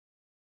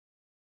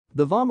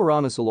The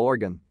vomeronasal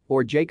organ,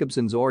 or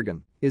Jacobson's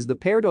organ, is the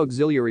paired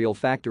auxiliary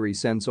olfactory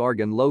sense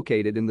organ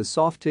located in the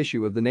soft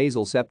tissue of the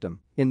nasal septum,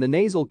 in the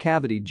nasal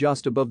cavity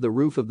just above the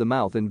roof of the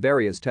mouth in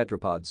various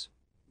tetrapods.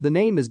 The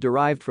name is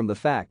derived from the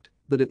fact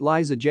that it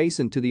lies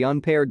adjacent to the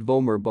unpaired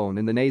vomer bone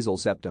in the nasal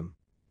septum.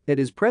 It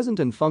is present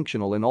and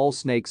functional in all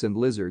snakes and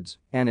lizards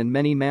and in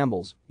many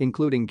mammals,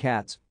 including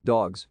cats,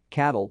 dogs,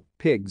 cattle,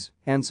 pigs,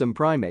 and some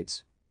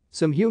primates.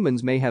 Some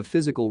humans may have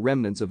physical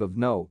remnants of a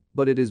VNO,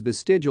 but it is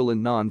vestigial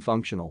and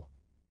non-functional.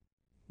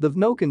 The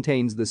VNO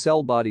contains the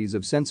cell bodies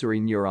of sensory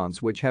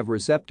neurons which have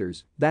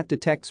receptors that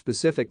detect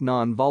specific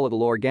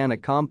non-volatile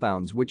organic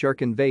compounds which are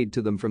conveyed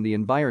to them from the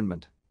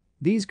environment.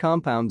 These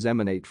compounds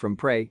emanate from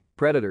prey,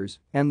 predators,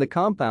 and the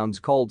compounds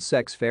called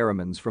sex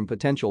pheromones from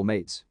potential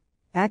mates.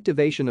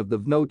 Activation of the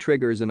VNO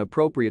triggers an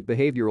appropriate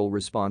behavioral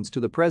response to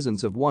the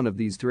presence of one of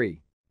these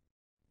three.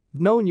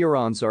 VNO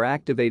neurons are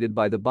activated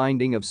by the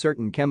binding of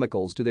certain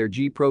chemicals to their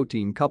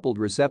G-protein coupled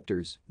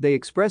receptors. They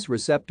express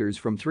receptors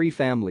from three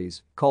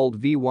families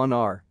called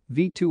V1R,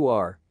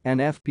 V2R, and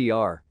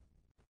FPR.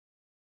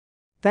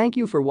 Thank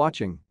you for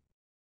watching.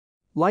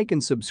 Like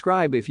and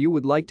subscribe if you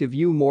would like to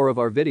view more of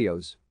our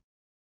videos.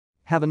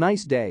 Have a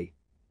nice day.